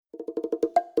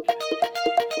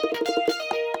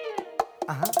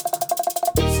Ajá.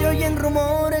 Se oyen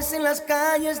rumores en las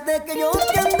calles de que yo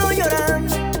te ando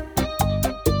llorando.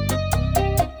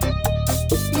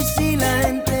 Y si la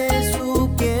gente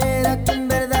supiera que en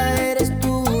verdad eres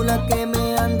tú la que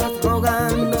me andas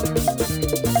rogando,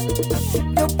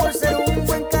 yo por ser un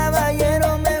buen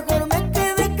caballero mejor me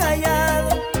quedé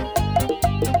callado.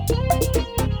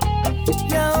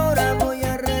 Y ahora voy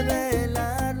a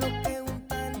revelar lo que un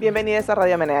tal... Bienvenidos a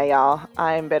Radio Menea, y'all.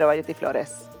 I'm Vero Valleti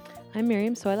Flores. I'm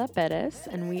Miriam Soila Perez,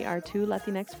 and we are two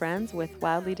Latinx friends with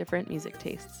wildly different music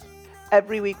tastes.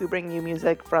 Every week we bring you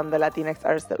music from the Latinx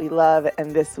artists that we love,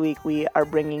 and this week we are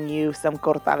bringing you some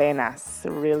cortavenas,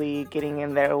 really getting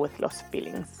in there with los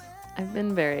feelings. I've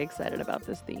been very excited about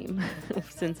this theme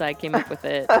since I came up with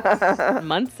it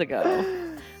months ago.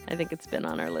 I think it's been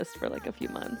on our list for like a few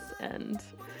months, and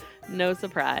no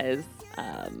surprise,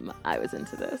 I was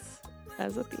into this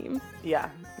as a theme. Yeah.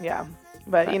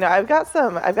 But you know, I've got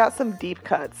some deep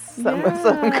cuts, some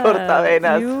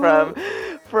cortavenas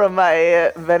from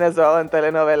my Venezuelan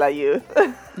telenovela youth.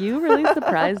 You really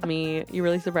surprised me.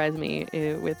 With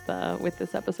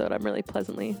this episode. I'm really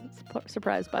pleasantly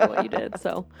surprised by what you did.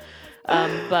 So,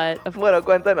 Bueno,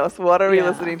 cuéntanos, what are we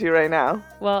listening to right now?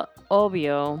 Well,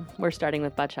 obvio, we're starting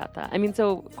with bachata. I mean,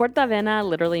 so cortavena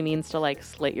literally means to like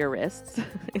slit your wrists.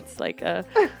 It's like a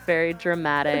very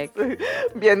dramatic.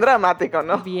 Bien dramático,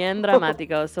 ¿no? Bien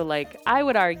dramático. So like, I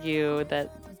would argue that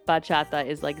bachata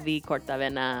is like the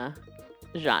cortavena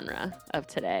genre of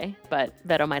today, but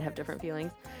Vero might have different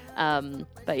feelings.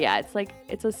 But yeah,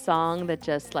 it's a song that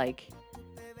just like,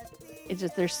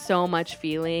 there's so much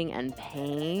feeling and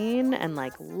pain and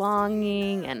like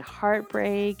longing and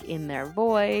heartbreak in their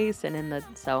voice and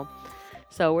so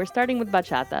we're starting with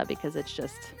bachata because it's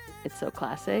so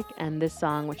classic. And this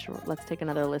song, which let's take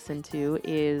another listen to,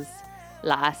 is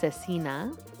La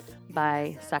Asesina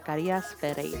by Zacarías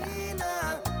Ferreira.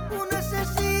 Una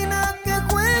asesina que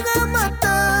juega a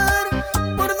matar.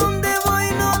 Por donde voy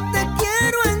no te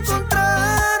quiero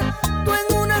encontrar. Tú en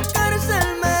una cárcel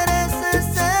mereces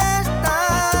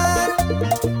estar.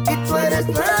 Y tú eres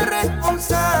la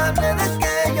responsable de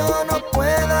que yo no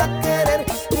pueda querer.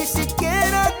 Ni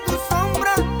siquiera tu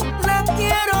sombra la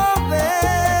quiero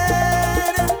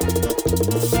ver.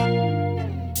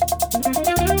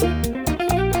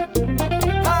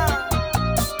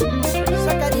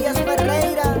 Zacarías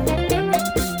Ferreira.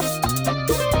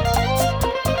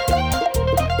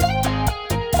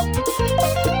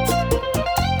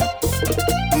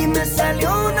 Y me salió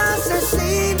una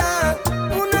asesina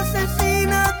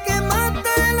que mata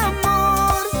el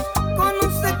amor con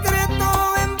un secreto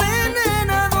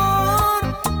envenenador.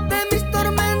 De mis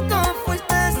tormentos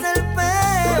fuiste el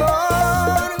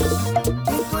peor. Y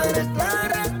tú eres la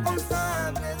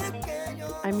responsable de que yo...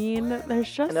 I mean, there's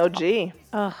just... An OG.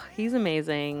 Oh, he's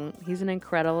amazing. He's an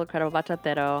incredible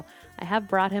bachatero. I have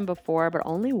brought him before, but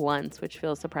only once, which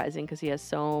feels surprising because he has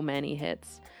so many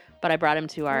hits. But I brought him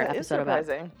to our episode about...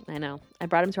 I know. I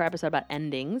brought him to our episode about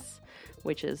endings,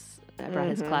 which is... I brought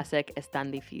his classic, Es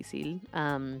tan difícil.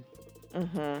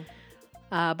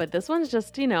 But this one's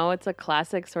just, you know, it's a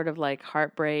classic sort of like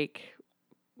heartbreak,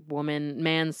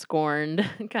 man scorned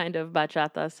kind of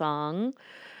bachata song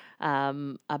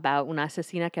about una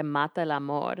asesina que mata el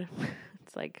amor.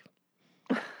 It's like...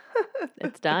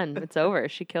 It's done. It's over.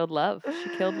 She killed love.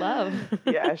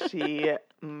 Yeah, she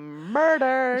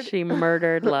murdered. She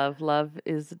murdered love. Love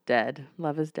is dead.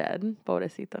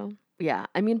 Pobrecito. Yeah.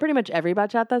 I mean, pretty much every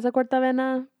bachata is a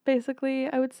cortavena, basically,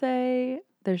 I would say.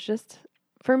 There's just,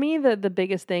 for me, the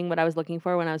biggest thing, what I was looking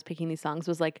for when I was picking these songs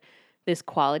was like this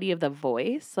quality of the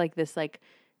voice, like this like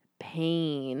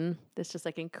pain, this just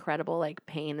like incredible like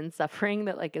pain and suffering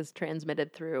that like is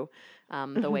transmitted through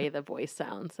the way the voice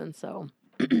sounds. And so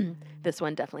this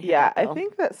one definitely hit that bill. I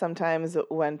think that sometimes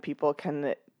when people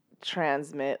can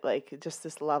transmit like just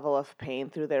this level of pain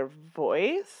through their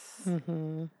voice,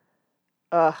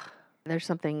 there's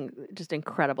something just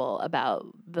incredible about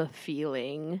the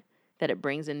feeling that it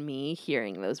brings in me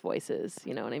hearing those voices.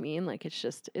 You know what I mean? Like it's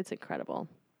incredible.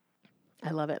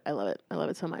 I love it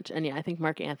so much. And yeah, I think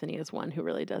Marc Anthony is one who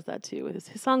really does that too.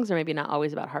 His songs are maybe not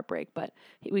always about heartbreak, but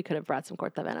we could have brought some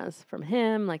cortavenas from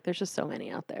him. Like there's just so many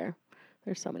out there.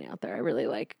 I really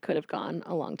like could have gone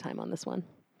a long time on this one.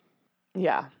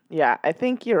 Yeah. I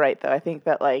think you're right though. I think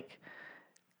that like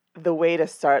the way to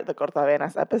start the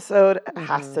Cortavenas episode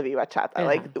has to be bachata. Yeah,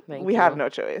 like we have no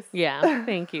choice. Yeah,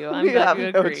 thank you. I'm we glad have you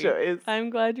agree. no choice.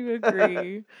 I'm glad you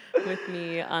agree with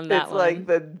me on that it's one. It's like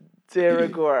the de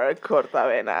rigueur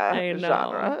Cortavena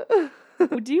genre.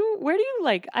 Where do you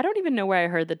like, I don't even know where I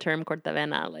heard the term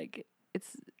cortavena. Like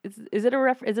is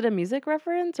it a music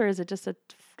reference, or is it just a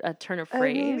turn of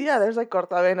phrase? I mean, yeah, there's like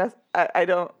cortavenas. I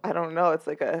don't know. It's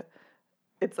like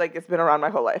it's been around my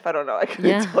whole life. I don't know. I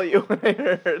couldn't tell you when I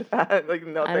heard that. Like,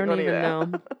 no, I don't even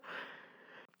know.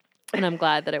 And I'm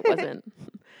glad that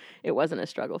it wasn't a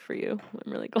struggle for you.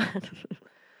 I'm really glad.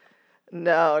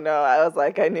 No, I was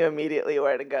like, I knew immediately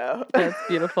where to go. That's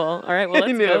beautiful. All right, well,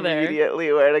 let's go there. I knew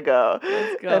immediately where to go.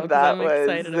 Let's go, and that I'm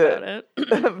excited about it.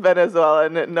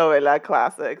 Venezuelan novela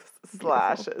classics /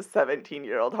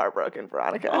 17-year-old heartbroken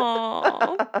Veronica.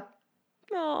 Aww.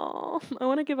 Aww. I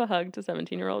want to give a hug to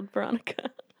 17-year-old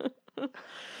Veronica.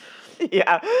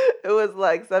 Yeah, it was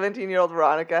like 17-year-old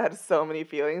Veronica had so many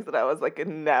feelings that I was like,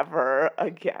 never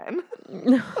again.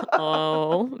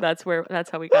 Oh, that's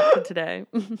how we got to today.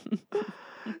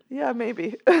 Yeah,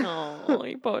 maybe. Oh,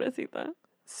 pobrecita.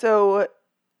 So,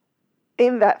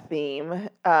 in that theme,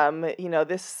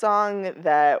 this song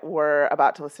that we're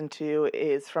about to listen to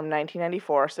is from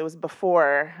 1994, so it was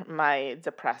before my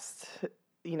depressed,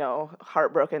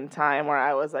 heartbroken time where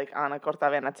I was like on a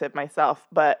cortavena tip myself,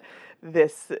 but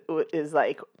this is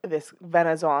like this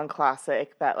Venezuelan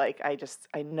classic that like I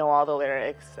know all the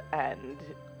lyrics, and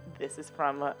this is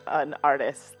from an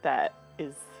artist that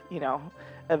is,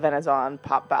 a Venezuelan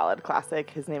pop ballad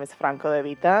classic. His name is Franco De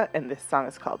Vita, and this song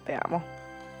is called Te Amo.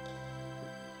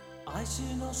 Ay,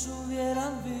 si nos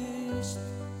hubieran visto,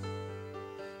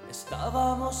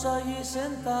 estábamos allí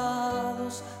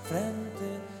sentados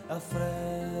frente a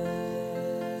frente.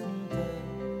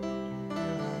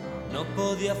 No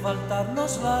podía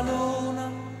faltarnos la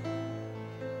luna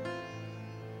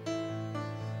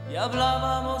y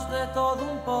hablábamos de todo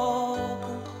un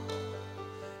poco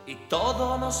y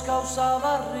todo nos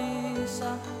causaba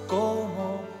risa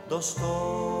como dos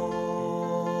tontos.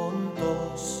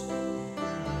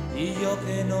 Y yo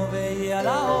que no veía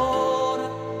la hora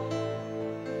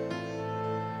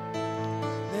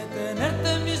de tenerte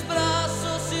en mis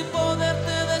brazos y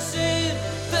poderte decir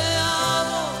te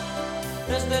amo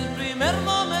desde el primer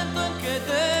momento en que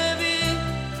te vi.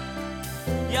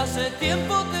 Y hace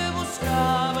tiempo te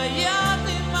buscaba y ya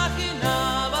te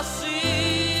imaginaba así.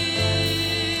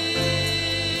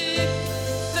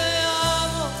 Te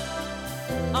amo,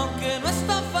 aunque no es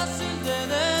tan fácil de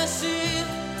decir.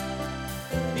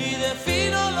 Y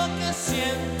defino lo que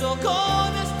siento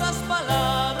con estas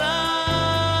palabras.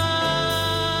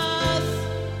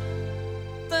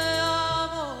 Te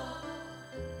amo.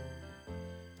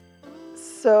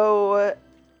 So,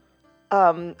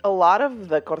 a lot of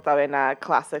the cortavena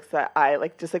classics that I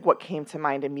like, just like what came to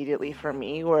mind immediately for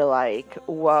me were like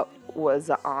what was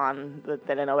on the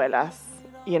telenovelas,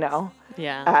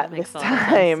 Yeah, at this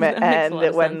time. And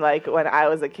when I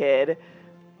was a kid,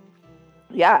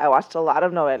 yeah, I watched a lot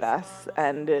of novelas,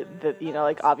 and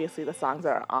obviously the songs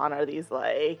that are on are these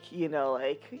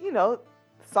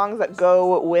songs that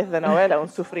go with the novela, un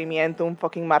sufrimiento, un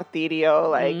fucking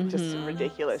martirio, just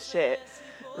ridiculous shit,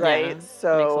 right? Yeah,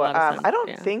 so I don't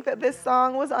yeah. think that this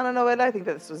song was on a novela. I think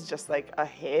that this was just like a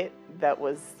hit that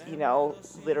was,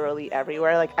 literally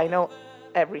everywhere. Like, I know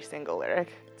every single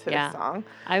lyric to this song.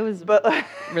 I was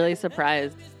really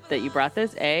surprised that you brought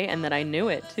this, and that I knew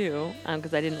it too,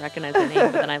 because I didn't recognize the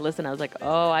name. But then I listened, I was like,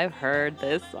 oh, I've heard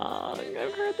this song. Te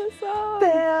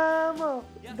amo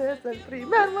desde el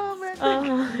primer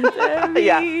momento.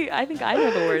 Yeah. I think I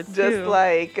know the words just too.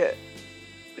 Like,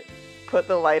 put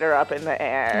the lighter up in the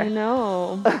air. I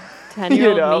know.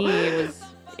 10-year-old me was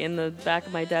in the back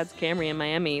of my dad's Camry in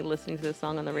Miami listening to this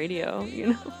song on the radio,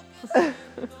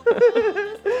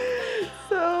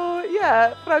 So,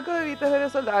 yeah, Franco De Vita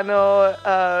Venezolano.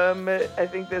 I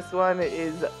think this one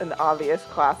is an obvious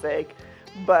classic,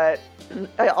 but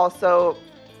I also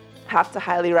have to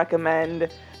highly recommend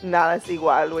Nada Es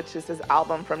Igual, which is his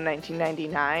album from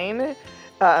 1999.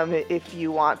 If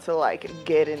you want to,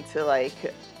 get into,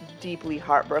 deeply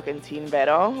heartbroken teen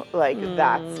Vero,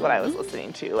 that's what I was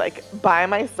listening to, by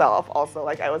myself. Also,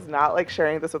 I was not,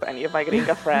 sharing this with any of my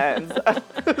gringa friends.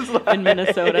 In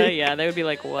Minnesota, yeah, they would be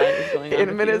like, what is going on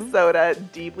in Minnesota,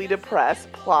 deeply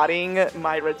depressed, plotting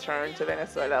my return to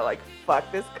Venezuela,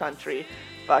 fuck this country,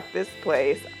 fuck this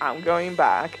place, I'm going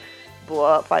back, blow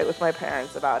up fight with my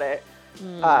parents about it.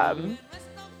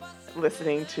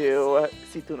 Listening to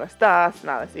Si Tú No Estás,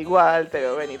 Nada Es Igual, Te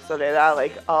Veo Venir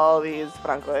Soledad, all these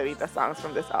Franco De Vita songs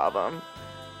from this album.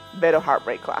 Vero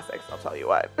heartbreak classics, I'll tell you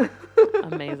what.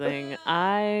 Amazing.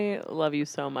 I love you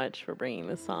so much for bringing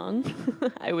this song.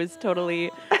 I was totally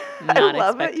not I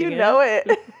love expecting it. You know it.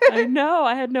 I know.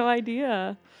 I had no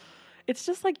idea. It's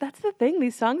just that's the thing.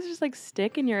 These songs just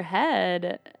stick in your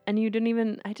head, and you didn't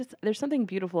even, there's something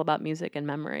beautiful about music and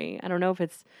memory. I don't know if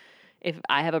it's if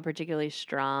I have a particularly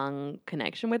strong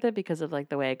connection with it because of like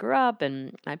the way I grew up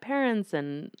and my parents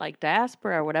and like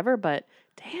diaspora or whatever, but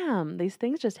damn, these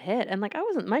things just hit. And like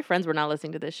my friends were not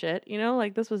listening to this shit, you know,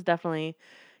 like this was definitely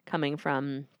coming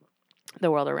from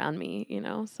the world around me, you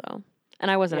know, so. And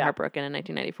I wasn't heartbroken in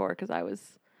 1994 because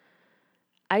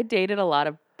I dated a lot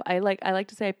of, I like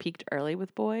to say I peaked early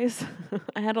with boys.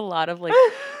 I had a lot of like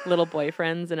little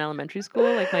boyfriends in elementary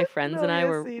school. Like my friends and I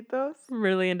were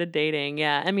really into dating.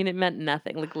 Yeah. I mean, it meant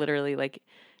nothing. Like literally like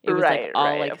it was like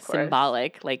all like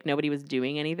symbolic. Like nobody was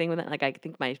doing anything with it. Like I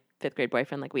think my 5th grade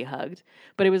boyfriend, like we hugged,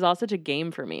 but it was all such a game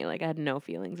for me. Like I had no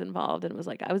feelings involved and it was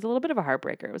like, I was a little bit of a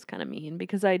heartbreaker. It was kind of mean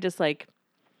because I just like,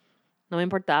 no me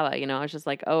importaba, you know, I was just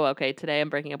like, oh, okay, today I'm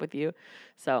breaking up with you.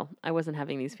 So I wasn't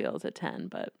having these feels at 10,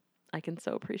 but I can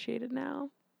so appreciate it now.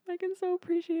 I can so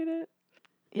appreciate it.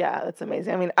 Yeah, that's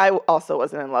amazing. I mean, I also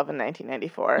wasn't in love in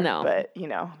 1994. No. But, you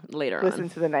know, listen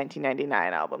to the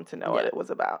 1999 album to know what it was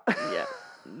about.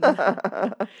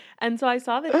 Yeah. And so I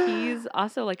saw that he's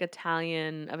also like of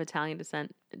Italian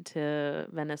descent to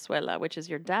Venezuela, which is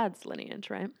your dad's lineage,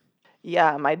 right?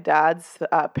 Yeah, my dad's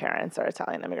parents are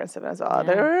Italian immigrants to Venezuela.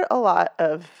 Yeah. There were a lot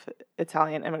of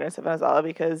Italian immigrants to Venezuela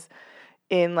because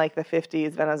in like the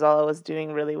 50s, Venezuela was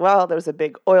doing really well. There was a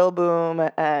big oil boom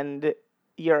and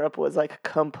Europe was like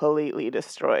completely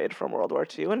destroyed from World War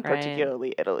II and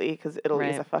particularly Italy because Italy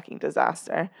is a fucking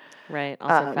disaster. Right.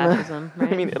 Also fascism.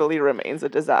 Right? I mean, Italy remains a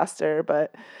disaster,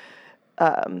 but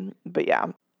yeah.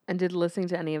 And did listening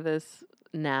to any of this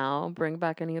now bring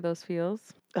back any of those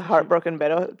feels? Heartbroken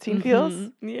Beto teen feels?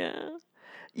 Yeah.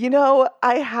 You know,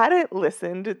 I hadn't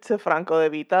listened to Franco De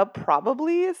Vita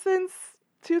probably since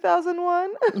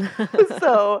 2001.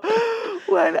 So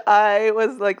when I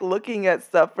was like looking at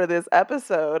stuff for this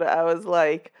episode, I was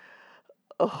like,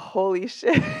 oh, holy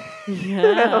shit.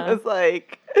 Yeah. I was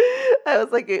like,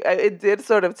 it did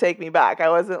sort of take me back. I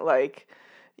wasn't like,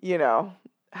 you know,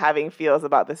 having feels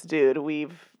about this dude.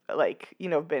 We've like, you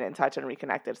know, been in touch and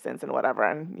reconnected since and whatever,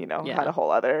 and, you know, had a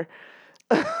whole other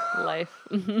life.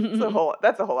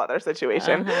 That's a whole other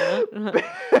situation. Oh,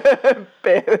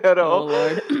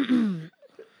 Lord.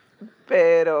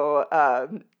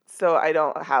 So I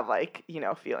don't have like, you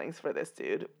know, feelings for this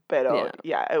dude. But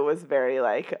yeah, it was very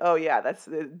like, oh yeah,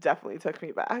 it definitely took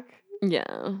me back.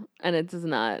 Yeah. And it does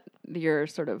not, your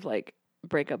sort of like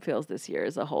breakup feels this year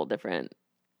is a whole different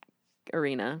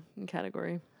arena and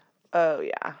category. Oh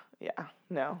yeah.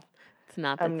 No. It's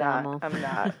not I'm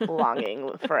not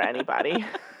longing for anybody.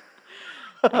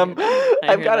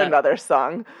 I've got another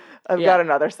song. I've got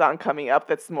another song coming up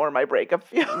that's more my breakup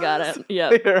feels. Got it. Yeah.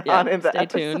 Later on in the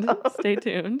episode. Stay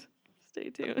tuned.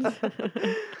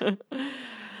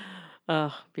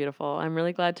 Oh, beautiful. I'm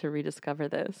really glad to rediscover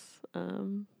this.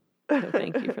 So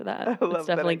thank you for that. It's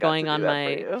definitely going on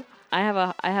my I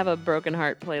have a broken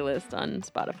heart playlist on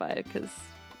Spotify because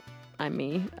I'm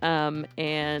me.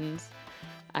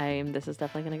 And this is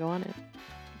definitely going to go on it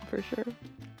for sure.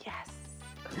 Yes.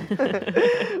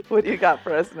 What do you got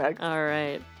for us next? All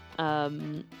right.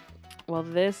 Well,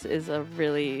 this is a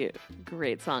really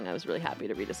great song I was really happy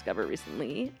to rediscover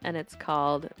recently, and it's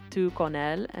called Tu Con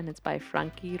Él, and it's by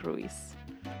Frankie Ruiz.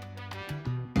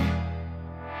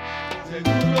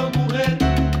 Seguro, mujer,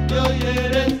 que hoy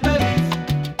eres feliz,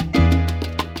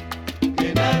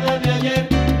 que nada de ayer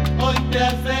hoy te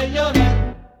hace llorar.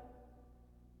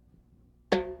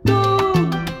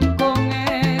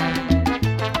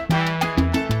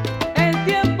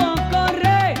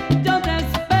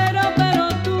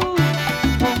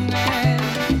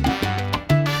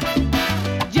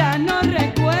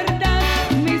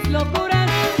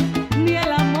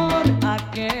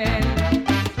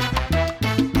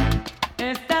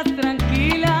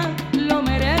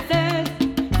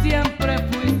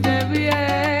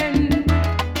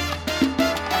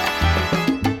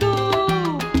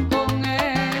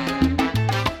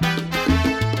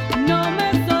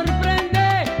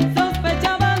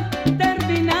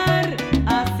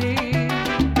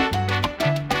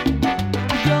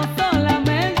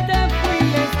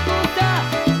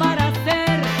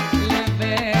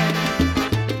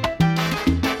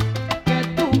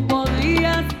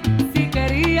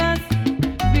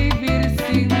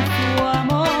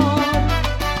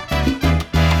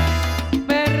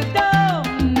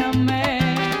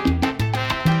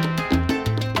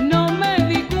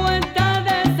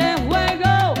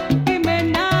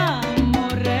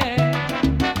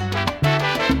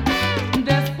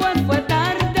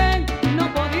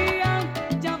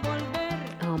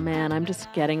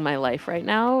 Getting my life right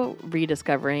now,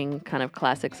 rediscovering kind of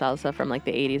classic salsa from like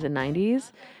the 80s and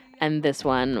 90s, and this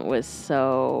one was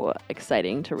so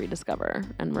exciting to rediscover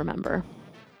and remember.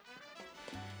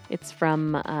 It's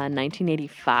from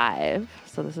 1985,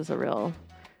 so this is a real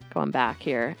going back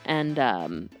here. And I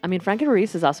mean, Frankie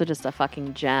Ruiz is also just a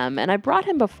fucking gem. And I brought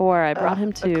him before. I brought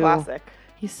him to a classic.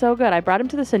 He's so good. I brought him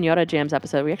to the Senora Jams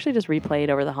episode. We actually just replayed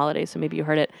over the holidays, so maybe you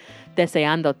heard it.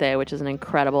 Deseándote, which is an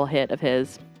incredible hit of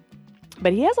his.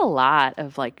 But he has a lot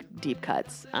of like deep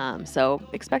cuts. So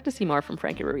expect to see more from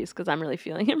Frankie Ruiz because I'm really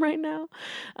feeling him right now.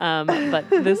 But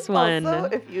this one.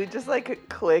 Also, if you just like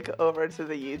click over to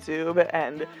the YouTube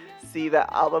and see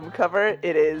the album cover,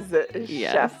 it is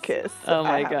Chef Kiss. Oh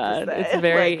my God. It's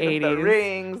very like, 80s. The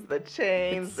rings, the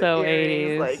chains, It's so the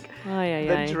earrings, 80s. like Ay,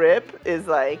 the ay. drip is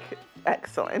like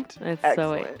excellent. It's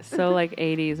excellent. so like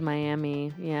 80s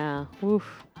Miami. Yeah.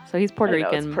 Oof. So he's Puerto I know,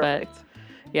 it's Rican, but perfect.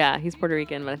 yeah, he's Puerto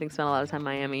Rican, but I think spent a lot of time in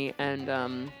Miami.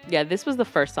 And yeah, this was the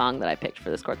first song that I picked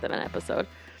for this Corte Vena episode.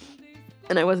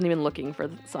 And I wasn't even looking for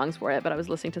songs for it, but I was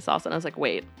listening to salsa and I was like,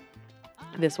 wait,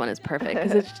 this one is perfect.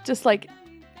 Because it's just like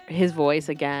his voice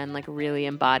again, like really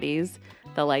embodies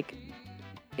the like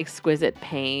exquisite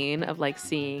pain of like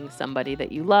seeing somebody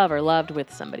that you love or loved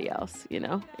with somebody else, you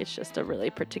know? It's just a really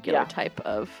particular type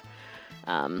of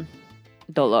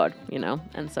dolor, you know?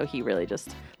 And so he really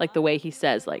just, like the way he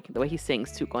says, like the way he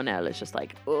sings Tu con él is just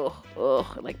like, ugh,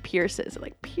 it like pierces,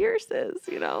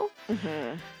 you know?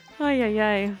 Mm-hmm. Ay, ay,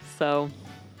 ay. So,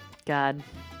 God.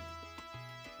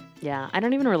 Yeah, I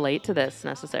don't even relate to this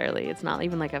necessarily. It's not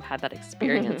even like I've had that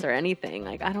experience or anything.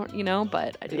 Like, I don't, you know,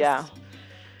 but I just,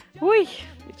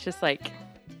 it's just like,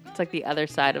 it's like the other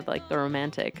side of like the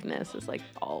romanticness is like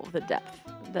all the depth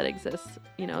that exists,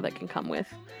 you know, that can come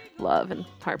with love and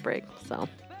heartbreak. So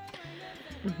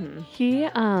he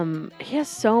has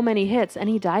so many hits and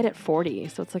he died at 40.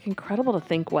 So it's like incredible to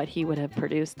think what he would have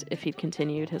produced if he'd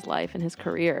continued his life and his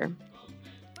career.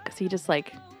 Cause he just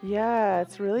like, yeah,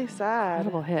 it's really sad.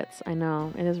 incredible hits. I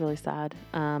know it is really sad.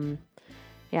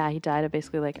 Yeah, he died of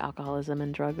basically like alcoholism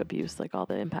and drug abuse, like all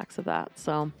the impacts of that.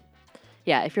 So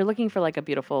yeah, if you're looking for like a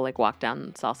beautiful like walk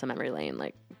down salsa memory lane,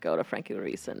 like go to Frankie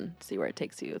Ruiz and see where it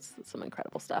takes you. It's some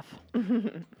incredible stuff.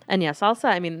 And yeah, salsa,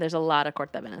 I mean, there's a lot of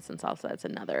corte venas in salsa. It's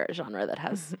another genre that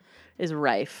has is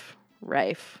rife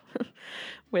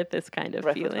with this kind of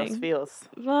feeling. With those feels.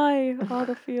 Why? All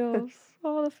the feels.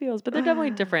 All the feels. But they're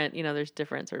definitely different. You know, there's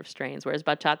different sort of strains. Whereas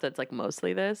bachata, it's like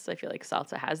mostly this. I feel like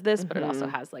salsa has this, but it also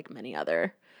has like many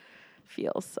other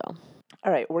feels. So.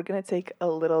 All right, we're going to take a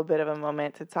little bit of a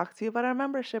moment to talk to you about our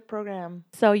membership program.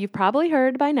 So you've probably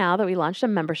heard by now that we launched a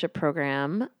membership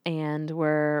program, and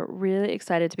we're really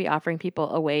excited to be offering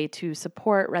people a way to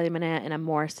support Radio Manea in a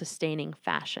more sustaining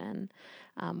fashion.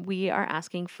 We are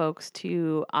asking folks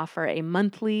to offer a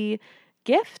monthly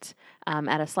gift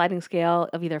at a sliding scale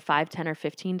of either $5, $10, or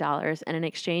 $15, and in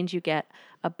exchange you get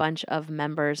a bunch of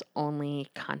members-only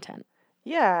content.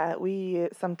 Yeah, we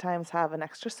sometimes have an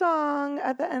extra song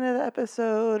at the end of the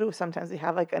episode. Sometimes we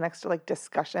have like an extra like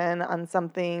discussion on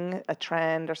something, a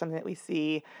trend or something that we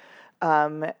see.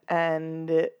 But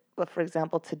for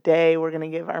example, today we're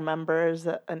going to give our members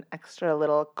an extra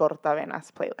little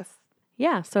Cortavenas playlist.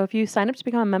 Yeah, so if you sign up to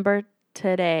become a member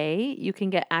today, you can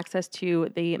get access to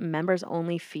the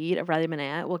members-only feed of Radio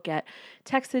Manea. It will get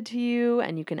texted to you,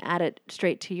 and you can add it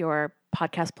straight to your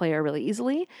podcast player really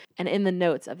easily. And in the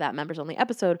notes of that members-only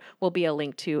episode will be a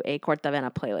link to a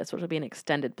Cortavena playlist, which will be an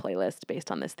extended playlist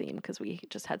based on this theme because we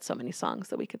just had so many songs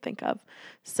that we could think of.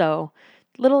 So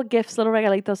little gifts, little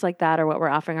regalitos like that are what we're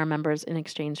offering our members in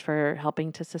exchange for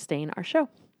helping to sustain our show.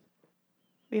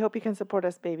 We hope you can support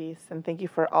us, babies, and thank you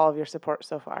for all of your support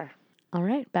so far. All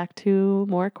right, back to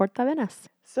more Cortavenas.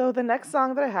 So the next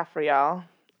song that I have for y'all,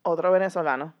 Otro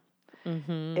Venezolano.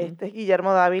 Este Guillermo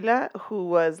Dávila, who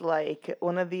was like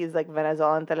one of these like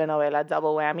Venezuelan telenovela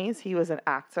double whammies. He was an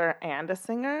actor and a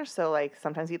singer, so like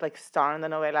sometimes he'd like star in the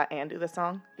novela and do the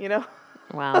song, you know?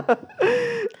 Wow.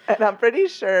 And I'm pretty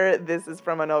sure this is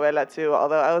from a novela too,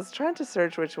 although I was trying to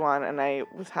search which one and I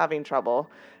was having trouble.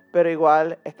 Pero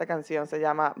igual, esta canción se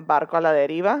llama Barco a la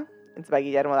Deriva. It's by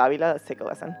Guillermo Dávila. Let's take a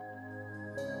listen.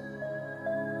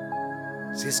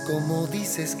 Si es como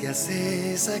dices que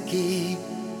haces aquí,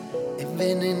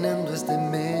 envenenando este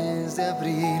mes de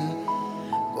abril,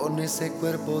 con ese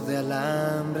cuerpo de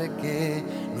alambre que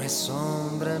no es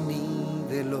sombra ni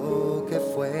de lo que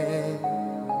fue.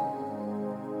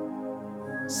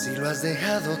 Si lo has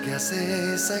dejado, ¿qué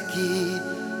haces aquí?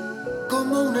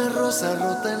 Como una rosa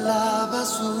rota en la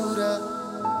basura.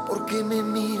 ¿Por qué me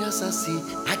miras así?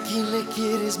 ¿A quién le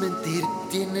quieres mentir?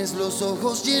 Tienes los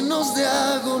ojos llenos de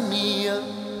agonía.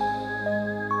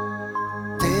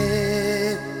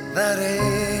 Te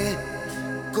daré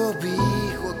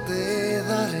cobijo, te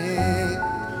daré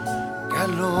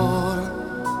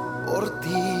calor por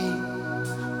ti,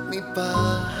 mi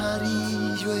pájaro.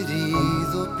 cabello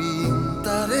herido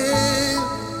pintaré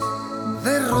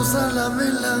de rosa la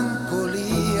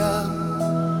melancolía.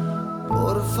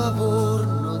 Por favor,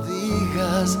 no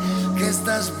digas que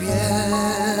estás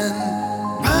bien.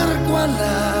 Barco a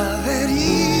la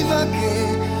deriva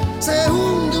que se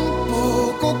hunde un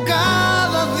poco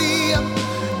cada día.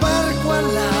 Barco a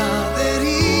la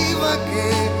deriva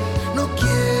que no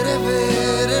quiere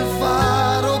ver el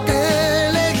faro que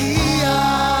le guía.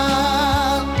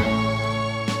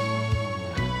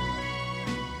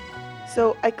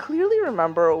 So I clearly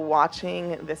remember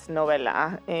watching this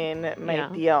novela in my Yeah.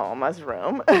 tia Oma's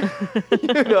room.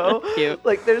 You know, Cute.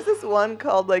 like there's this one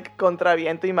called like Contra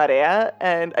Viento y Marea,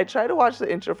 and I tried to watch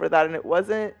the intro for that, and it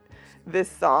wasn't this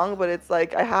song, but it's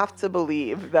like I have to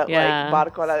believe that Yeah.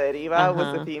 like Barco a la Deriva was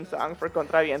the Uh-huh. theme song for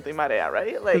Contra Viento y Marea,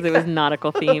 right? Because it was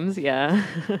nautical themes, yeah.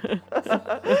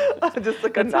 just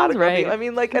like a That sounds nautical right. theme. I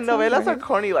mean, like, That and sounds novelas are right.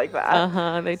 corny like that.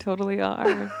 Uh-huh, they totally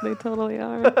are. They totally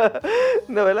are.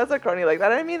 Novelas are corny like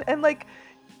that. I mean, and like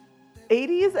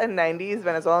 80s and 90s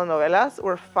Venezuelan novelas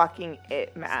were fucking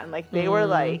it, man. Like they were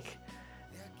like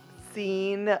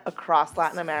seen across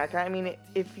Latin America. I mean,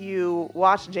 if you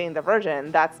watch Jane the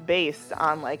Virgin, that's based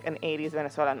on like an 80s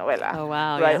Venezuela novela. Oh,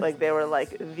 wow, Right? yeah. Like they were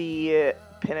like the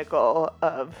pinnacle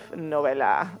of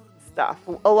novela stuff,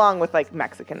 along with like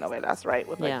Mexican novelas, right?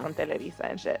 With like Yeah. from Televisa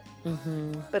and shit.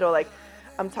 Mm-hmm. But like,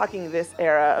 I'm talking this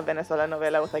era of Venezuela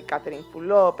novela with like Catherine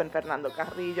Fulop and Fernando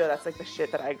Carrillo. That's like the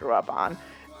shit that I grew up on.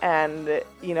 And,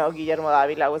 you know, Guillermo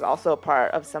Dávila was also a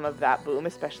part of some of that boom,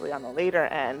 especially on the later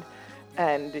end.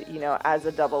 And, you know, as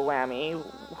a double whammy,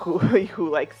 who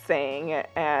like sang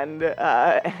and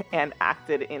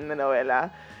acted in the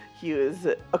novela, he was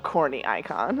a corny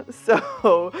icon.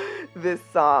 So this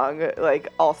song, like,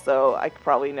 also, I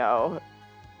probably know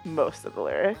most of the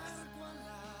lyrics.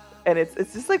 And it's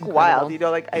just like Incredible. wild, you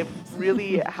know, like I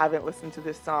really haven't listened to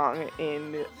this song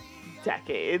in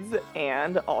decades,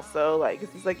 and also like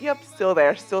it's just like, yep, still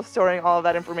there, still storing all of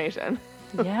that information.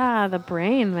 Yeah, the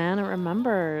brain, man, it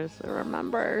remembers. It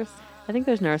remembers. I think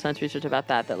there's neuroscience research about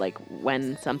that like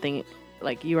when something,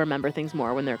 like you remember things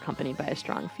more when they're accompanied by a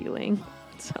strong feeling.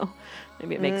 So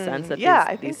maybe it makes sense that yeah,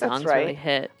 I these think that's songs right. really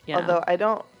hit. Yeah. Although I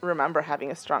don't remember having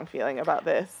a strong feeling about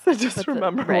this. I just But the-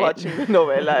 remember right. watching the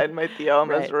novela in my tia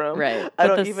Oma's Right, room. right. I But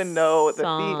don't the even know the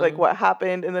like song- what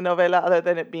happened in the novela other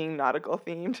than it being nautical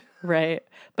themed. Right.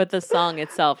 But the song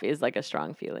itself is like a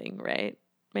strong feeling, right?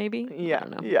 Maybe? Yeah, I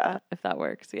don't know. yeah. If that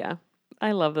works, yeah.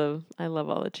 I love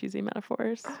all the cheesy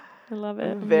metaphors. I love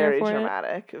it. I'm here Very for it.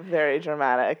 dramatic, very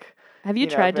dramatic. Have you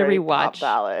know, tried to very pop rewatch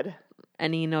ballad?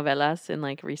 any novelas in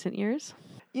like recent years?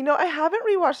 You know, I haven't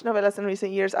rewatched novelas in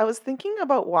recent years. I was thinking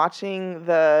about watching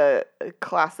the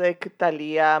classic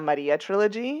Thalia Maria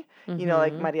trilogy. You know,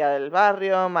 like Maria del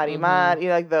Barrio, Marimar, you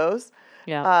know, like those.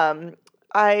 Yeah.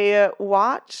 I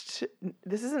watched,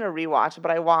 this isn't a rewatch,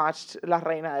 but I watched La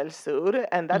Reina del Sur,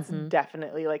 and that's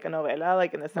definitely like a novela,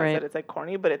 like in the sense Right. that it's like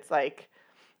corny, but it's like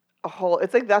a whole,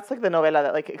 it's like, that's like the novela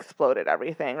that like exploded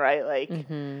everything, right? Like,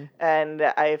 and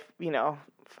I've, you know,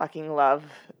 fucking love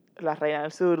La Reina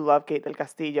del Sur, love Kate del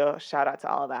Castillo, shout out to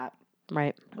all of that.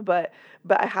 Right. But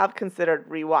I have considered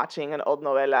rewatching an old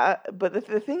novela. But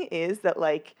the thing is that,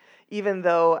 like, even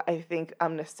though I think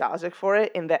I'm nostalgic for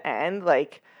it, in the end,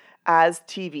 like, as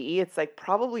TV, it's like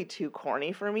probably too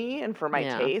corny for me and for my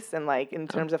Yeah. taste, and like in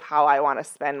terms of how I want to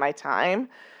spend my time,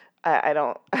 I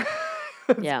don't.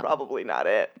 It's Yeah. probably not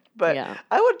it. But Yeah.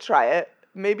 I would try it.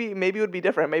 Maybe it would be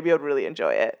different. Maybe I would really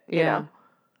enjoy it. You know?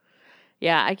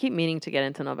 Yeah, I keep meaning to get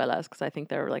into novelas because I think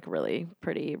they're like really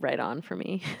pretty right on for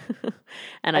me,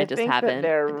 and I just think haven't. that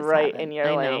they're I just right haven't. in your I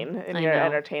know, lane, in I your know.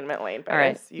 entertainment lane. All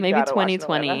right, Paris. You maybe gotta watch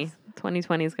 2020. novelas.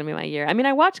 2020 is gonna be my year. I mean,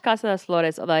 I watched Casa de las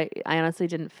Flores, although I honestly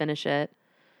didn't finish it,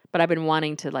 but I've been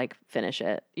wanting to like finish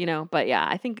it, you know. But yeah,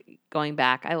 I think going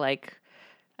back, I think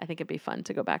it'd be fun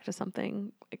to go back to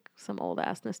something like some old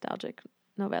ass nostalgic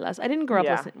novelas. I didn't grow up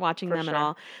Yeah, watching for them at sure.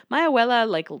 all. My abuela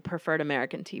like preferred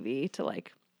American TV to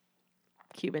like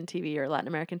Cuban TV or Latin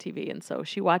American TV, and so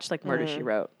she watched like Murder She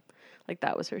Wrote. Like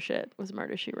that was her shit. Was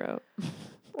Murder She Wrote.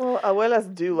 Well,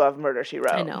 abuelas do love Murder, She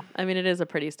Wrote. I know. I mean, it is a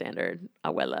pretty standard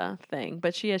abuela thing,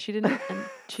 but she didn't and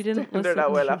she didn't Standard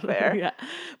listen. abuela fare. Yeah,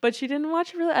 but she didn't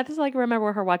watch really. I just like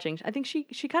remember her watching. I think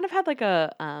she kind of had like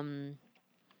a an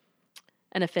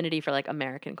affinity for like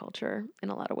American culture in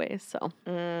a lot of ways. So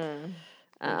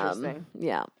Interesting.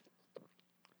 Yeah.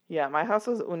 Yeah, my house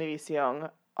was Univision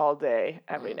all day,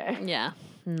 every day. Yeah.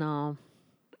 No.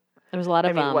 There was a lot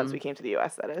of I mean, once we came to the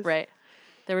U.S., that is. right.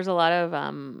 There was a lot of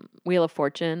Wheel of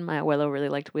Fortune. My abuelo really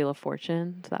liked Wheel of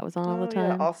Fortune, so that was on all the Oh, yeah,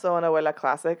 time. also an abuela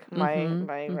classic. My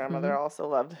grandmother also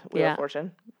loved Wheel Yeah. of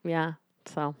Fortune. Yeah.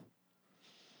 So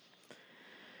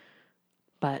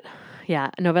But yeah,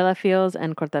 novela feels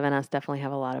and cortavenas definitely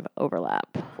have a lot of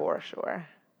overlap. For sure.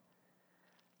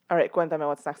 All right, cuéntame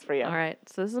what's next for you. All right,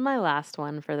 so this is my last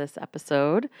one for this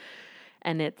episode,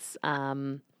 and it's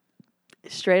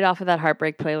straight off of that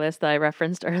Heartbreak playlist that I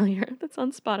referenced earlier that's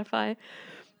on Spotify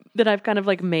that I've kind of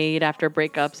like made after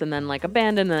breakups and then like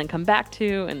abandoned and then come back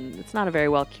to, and it's not a very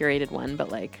well curated one,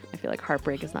 but like I feel like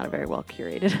heartbreak is not a very well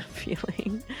curated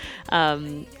feeling.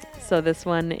 So this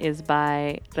one is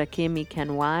by Rakim y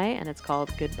Ken Y, and it's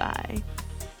called Goodbye.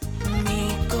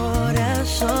 Mi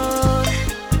corazón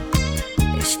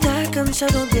está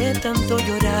cansado de tanto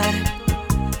llorar.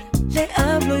 Le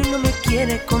hablo y no me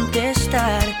quiere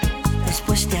contestar.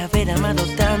 Después de haber amado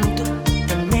tanto,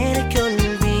 tener que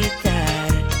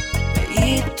olvidar.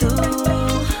 Y tú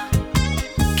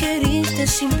queriste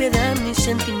sin piedad mis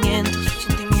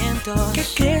sentimientos. ¿Qué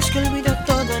crees que olvido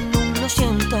todo en un lo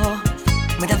siento?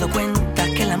 Me he dado cuenta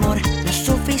que el amor no es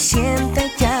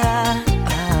suficiente ya.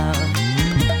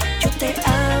 Yo te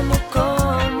amo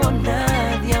como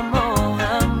nadie amó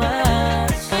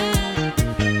jamás.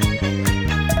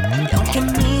 Y aunque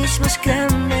mis más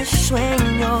grandes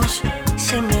sueños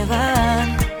se me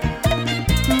van,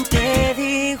 te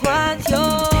digo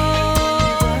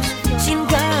adiós sin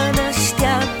ganas de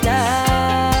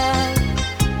hablar.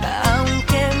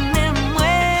 Aunque me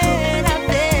muera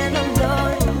de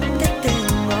dolor, te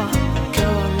tengo que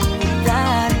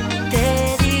olvidar. Te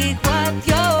digo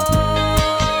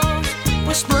adiós,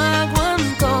 pues no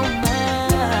aguanto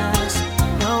más.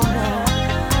 No, no,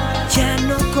 ya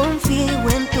no confío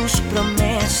en tus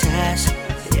promesas.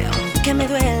 Y aunque me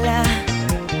duela,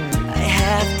 I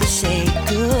have to say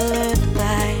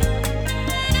goodbye.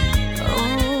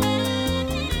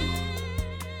 Oh.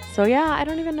 So yeah, I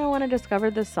don't even know when I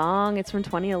discovered this song. It's from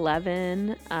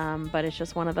 2011, but it's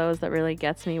just one of those that really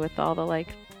gets me with all the like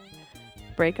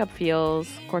breakup feels,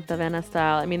 cortavena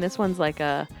style. I mean, this one's like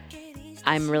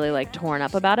I'm really like torn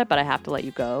up about it, but I have to let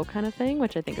you go kind of thing,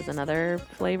 which I think is another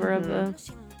flavor of the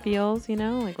feels, you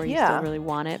know, like where you still really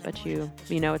want it, but you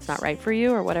know it's not right for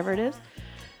you or whatever it is.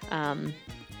 And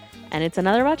it's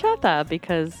another bachata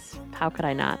because how could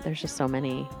I not? There's so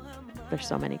many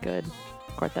good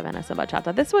cortavenas and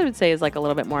bachata. This one I would say is like a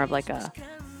little bit more of like a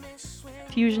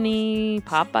fusiony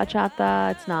pop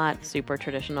bachata. It's not super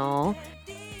traditional.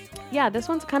 Yeah, this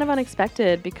one's kind of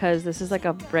unexpected because this is like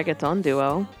a reggaeton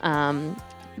duo, and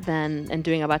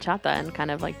doing a bachata and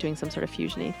kind of like doing some sort of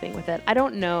fusiony thing with it. I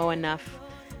don't know enough.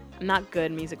 I'm not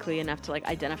good musically enough to like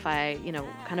identify, you know,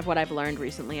 kind of what I've learned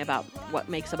recently about what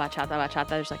makes a bachata.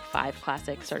 There's like 5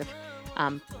 classic sort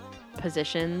of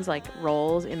positions, like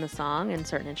roles in the song and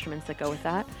certain instruments that go with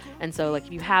that. And so like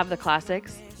if you have the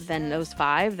classics, then those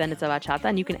 5, then it's a bachata,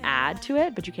 and you can add to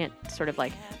it, but you can't sort of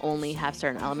like only have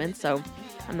certain elements. So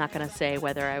I'm not going to say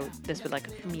whether this would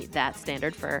like meet that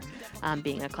standard for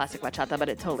being a classic bachata, but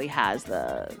it totally has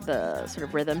the sort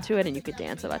of rhythm to it, and you could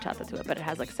dance a bachata to it, but it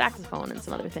has like saxophone and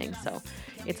some other things. So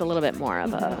it's a little bit more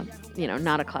of a, you know,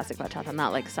 not a classic bachata,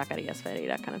 not like Zacarías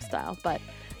Ferreira kind of style, but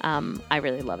I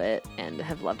really love it and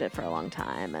have loved it for a long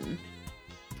time. And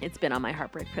it's been on my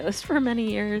heartbreak playlist for many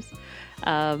years.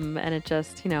 And it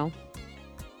just, you know,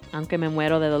 aunque me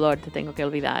muero de dolor, te tengo que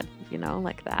olvidar, you know,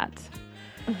 like that.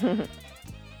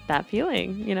 That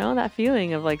feeling, you know, that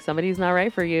feeling of like somebody's not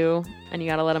right for you and you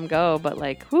got to let them go. But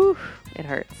like, whew, it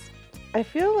hurts. I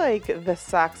feel like the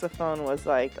saxophone was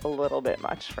like a little bit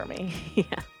much for me.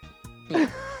 Yeah.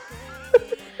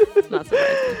 It's not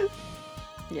surprising.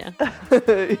 Yeah.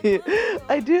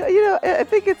 I do, you know, I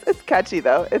think it's catchy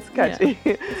though. It's catchy.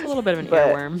 Yeah. It's a little bit of an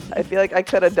But earworm. I feel like I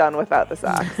could have done without the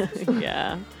sax.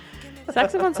 Yeah.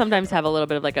 Saxophones sometimes have a little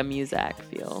bit of like a muzak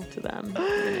feel to them,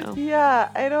 you know? Yeah,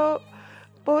 I don't.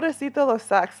 Pobrecito los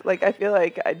sax. Like, I feel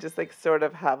like I just like sort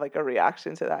of have like a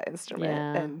reaction to that instrument.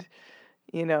 Yeah. And,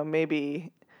 you know,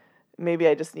 maybe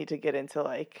I just need to get into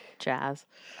like, Jazz.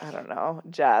 I don't know,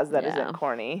 jazz that Yeah. isn't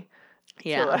corny.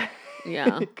 Yeah. To, like,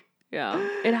 Yeah. Yeah.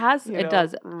 It has, you it know,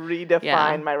 does. redefine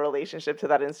Yeah. my relationship to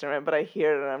that instrument. But I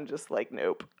hear it and I'm just like,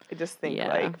 nope. I just think Yeah.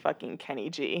 like fucking Kenny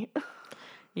G.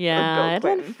 Yeah. Bill It's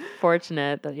Clinton.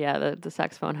 unfortunate that, yeah, the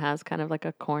saxophone has kind of like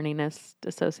a corniness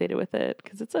associated with it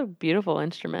because it's a beautiful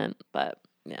instrument, but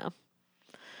yeah.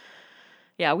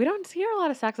 Yeah, we don't hear a lot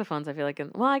of saxophones, I feel like.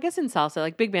 Well, I guess in salsa,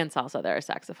 like big band salsa, there are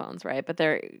saxophones, right? But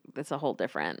it's a whole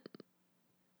different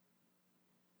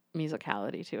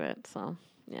musicality to it. So,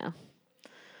 yeah.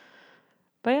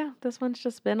 But yeah, this one's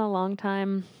just been a long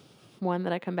time one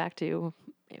that I come back to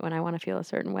when I want to feel a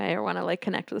certain way or want to like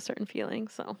connect with a certain feeling.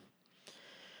 So,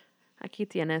 aquí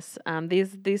tienes.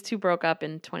 These two broke up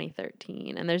in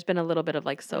 2013, and there's been a little bit of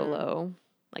like solo,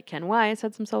 like Ken Wise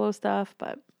had some solo stuff,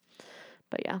 but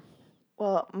yeah.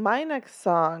 Well, my next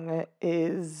song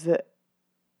is,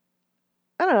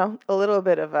 I don't know, a little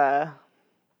bit of a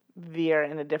veer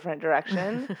in a different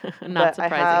direction. Not but I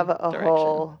surprising have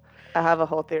direction. I have a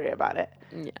whole theory about it.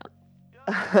 Yeah.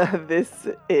 This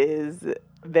is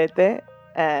Vete,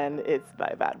 and it's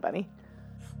by Bad Bunny.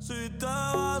 Si te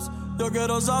vas, yo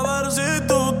quiero saber si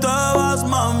tú te vas,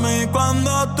 mami,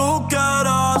 cuando tú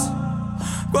quieras,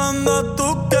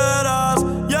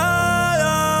 yeah,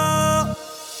 yeah.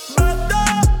 Vete,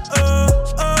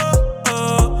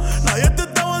 nadie te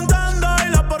está aguantando y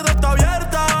la puerta está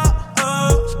abierta,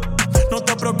 no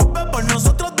te preocupes por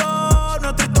nosotros dos,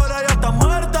 nuestra historia ya está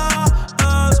muerta,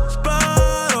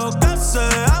 espero que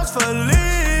seas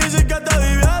feliz y que te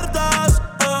diviertas,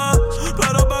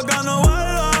 pero pa' que no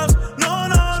vuelvas, no,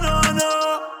 no, no, no.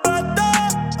 Vete,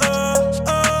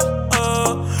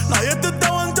 nadie te está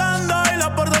aguantando y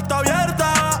la puerta está abierta,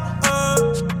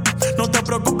 no te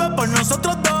preocupes por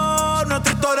nosotros dos,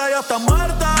 nuestra historia ya está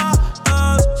muerta,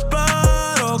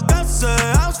 espero que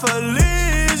seas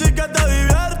feliz y que te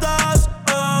diviertas,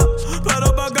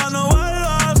 pero pa' que no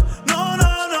vuelvas, no,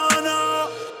 no, no,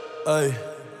 no. Ey,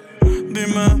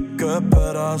 dime qué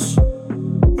esperas.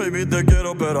 Baby, te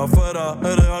quiero pero afuera.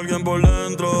 Eres alguien por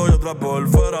dentro y otra por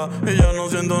fuera. Y ya no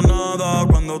siento nada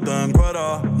cuando te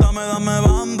encueras. Dame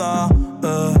banda,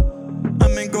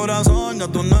 en mi corazón ya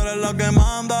tú no eres la que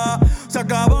manda. Se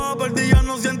acabó, por ti ya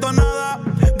no siento nada.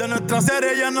 De nuestra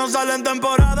serie ya no sale en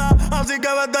temporada. Así que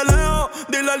vete lejos,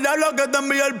 dile al diablo que te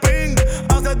envíe el ping.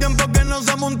 Hace tiempo que no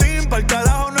somos un team. Pa'l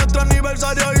carajo nuestro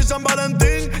aniversario y San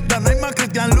Valentín. Ya no hay más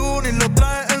Cristian Luna y lo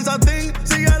trae en satín.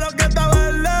 Sigue lo que está verde.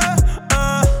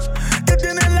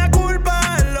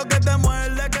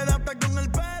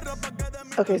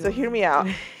 Okay, so hear me out.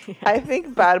 I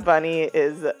think Bad Bunny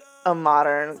is a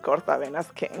modern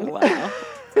Cortavenas king. Wow.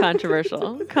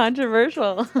 Controversial.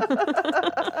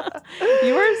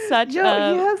 You are such He a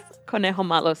has. Conejo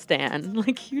Malo stan.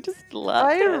 Like, you just love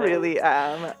I him. really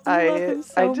am. love I him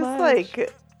so just much.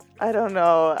 like. I don't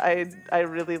know. I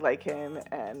really like him,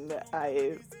 and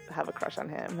I have a crush on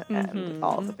him, and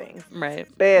all the things. Right.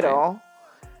 Pero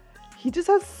he just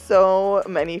has so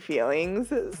many feelings,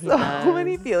 so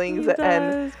many feelings,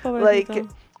 and like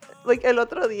el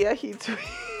otro día he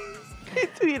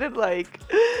tweeted like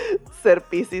ser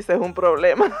Piscis es un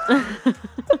problema.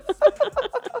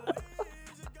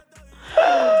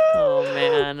 Oh,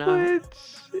 man.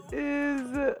 Which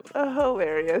is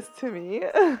hilarious to me.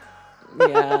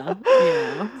 Yeah.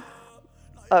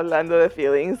 Hablando de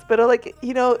feelings, pero like,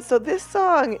 you know, so this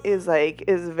song is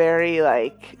very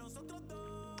like,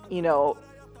 you know,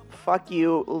 fuck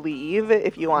you, leave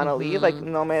if you want to leave, like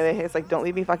no me dejes, like don't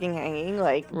leave me fucking hanging,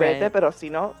 like vete, Right. pero si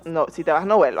te vas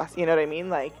no vuelvas, you know what I mean,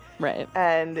 like. Right.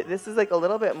 And this is like a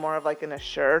little bit more of like an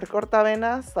assured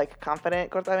Cortavenas, like confident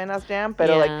Cortavenas jam, but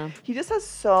like he just has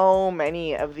so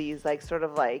many of these like sort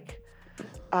of like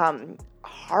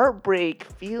heartbreak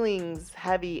feelings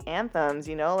heavy anthems,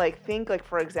 you know, like think like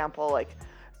for example like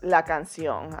La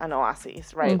Canción on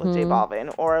Oasis, right, with J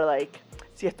Balvin, or like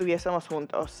Si Estuviésemos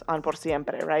Juntos on Por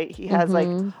Siempre, right? He has like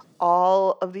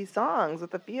all of these songs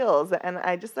with the feels, and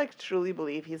I just like truly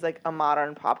believe he's like a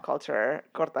modern pop culture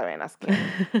Cortavenas king.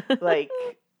 Like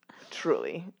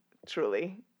truly.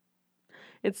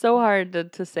 It's so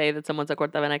hard to say that someone's a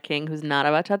Cortavena king who's not a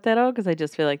bachatero, because I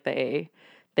just feel like they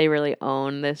really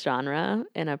own this genre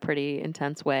in a pretty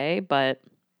intense way. But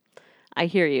I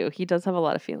hear you. He does have a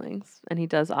lot of feelings, and he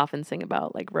does often sing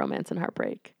about like romance and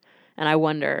heartbreak. And I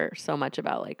wonder so much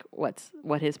about like what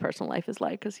his personal life is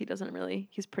like, because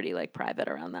he's pretty like private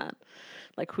around that,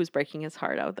 like who's breaking his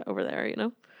heart out over there, you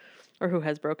know, or who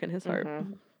has broken his heart.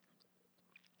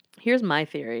 Here's my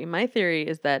theory. My theory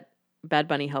is that Bad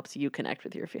Bunny helps you connect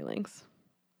with your feelings.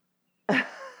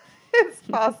 It's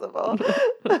possible.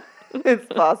 It's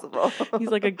possible.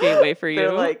 He's like a gateway for you.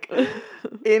 They're like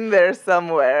in there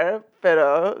somewhere,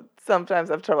 pero sometimes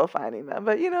I have trouble finding them.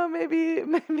 But you know, maybe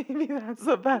that's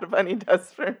what Bad Bunny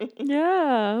does for me.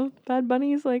 Yeah, Bad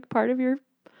Bunny is like part of your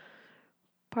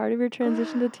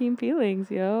transition to Team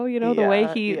Feelings, yo. You know,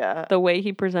 the way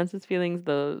he presents his feelings,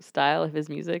 the style of his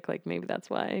music, like maybe that's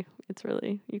why it's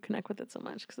really, you connect with it so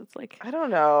much, because it's like, I don't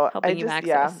know. helping you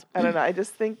access. I don't know. I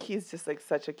just think he's just like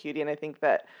such a cutie, and I think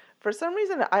that for some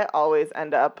reason I always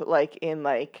end up like in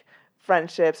like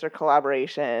friendships or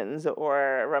collaborations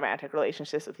or romantic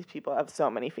relationships with these people who have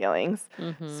so many feelings.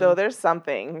 So there's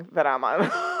something that I'm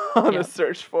on a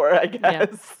search for, I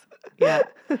guess. Yeah.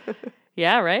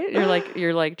 Yeah, right?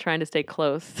 You're like trying to stay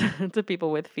close to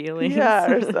people with feelings. Yeah,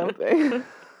 or something.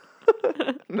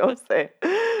 No sé.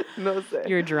 No sé.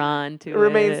 You're drawn to It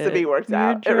remains to it. be worked You're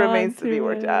out. It drawn remains to be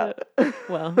worked out.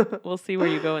 Well, we'll see where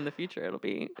you go in the future. It'll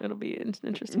be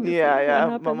interesting. To Yeah, see yeah.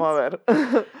 What Vamos happens. a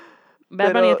ver.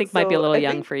 Bad Bunny, I Pero, think, might be a so little I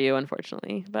young think- for you,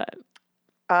 unfortunately. But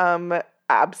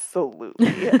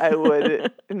Absolutely. I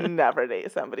would never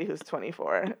date somebody who's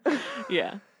 24.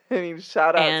 yeah, I mean,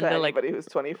 shout out And, to like, anybody who's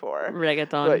 24.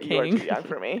 reggaeton But you are king. too young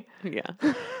for me.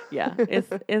 yeah.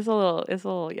 It's a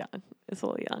little young. It's a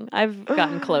little young. I've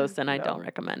gotten close, and I No. don't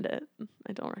recommend it.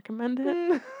 I don't recommend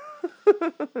it.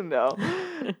 No.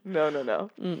 No.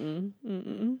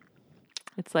 Mm-mm.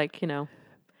 It's like,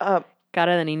 Um,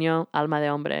 cara de niño, alma de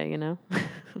hombre.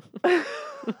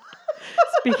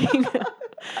 Speaking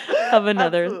of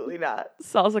another Absolutely not.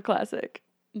 salsa classic,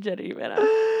 Jenny Rivera.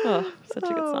 Oh, such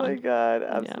a good Oh my song. God,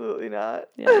 absolutely not.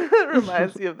 Yeah. It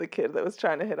reminds me of the kid that was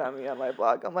trying to hit on me on my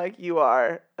blog. I'm like, you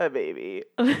are a baby.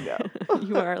 No.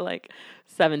 You are like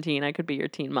 17. I could be your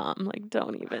teen mom. Like,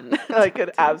 don't even. I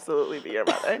could absolutely be your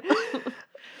mother.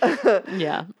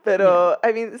 Yeah. Pero,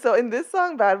 I mean, so in this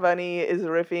song, Bad Bunny is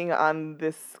riffing on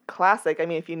this classic. I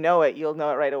mean, if you know it, you'll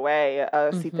know it right away.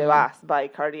 Si Te Vas by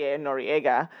Cartier and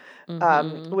Noriega.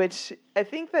 Which I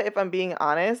think that if I'm being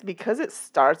honest, because it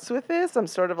starts with this, I'm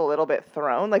sort of a little bit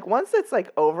thrown. Like, once it's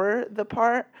like over the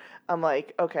part, I'm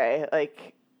like, okay,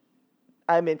 like,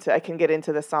 I can get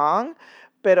into the song.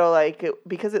 Pero, like,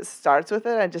 because it starts with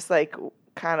it, I just, like,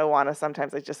 kind of want to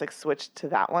sometimes, like, just, like, switch to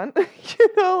that one.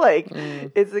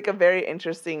 It's, like, a very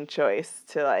interesting choice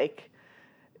to, like,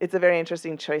 it's a very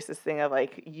interesting choice, this thing of,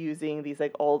 like, using these,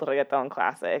 like, old reggaeton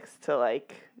classics to,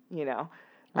 like,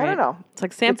 I don't know. It's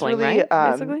like sampling, really, right?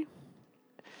 Basically.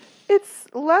 It's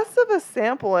less of a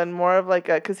sample and more of like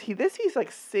because he's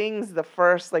like sings the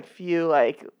first like few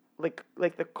like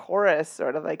the chorus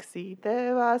sort of like si te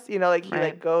vas, like he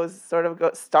Right.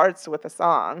 like starts with a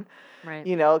song, Right.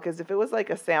 because if it was like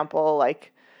a sample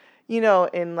like in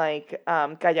like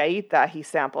Calladita he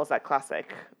samples that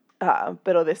classic,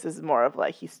 but this is more of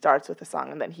like he starts with a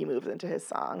song and then he moves into his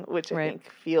song, which I Right.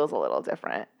 think feels a little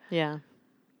different. Yeah.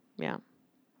 Yeah.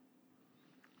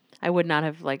 I would not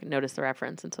have like noticed the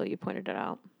reference until you pointed it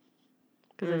out.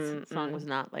 Because this song was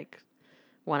not like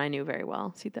one I knew very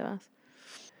well. Si te vas.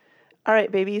 All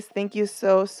right, babies, thank you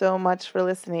so much for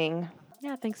listening.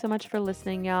 Yeah, thanks so much for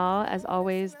listening, y'all. As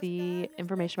always, the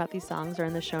information about these songs are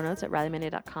in the show notes at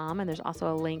RileyMania.com, and there's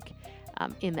also a link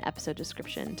in the episode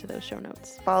description to those show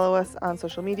notes. Follow us on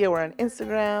social media. We're on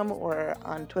Instagram, we're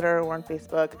on Twitter, we're on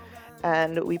Facebook,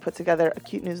 and we put together a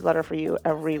cute newsletter for you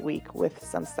every week with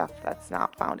some stuff that's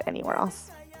not found anywhere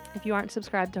else. If you aren't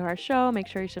subscribed to our show, make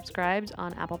sure you're subscribed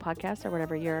on Apple Podcasts or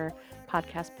whatever your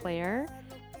podcast player.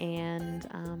 And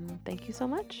thank you so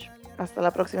much. Hasta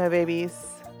la próxima, babies.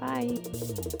 Bye.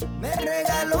 Me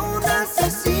regaló una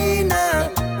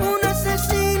asesina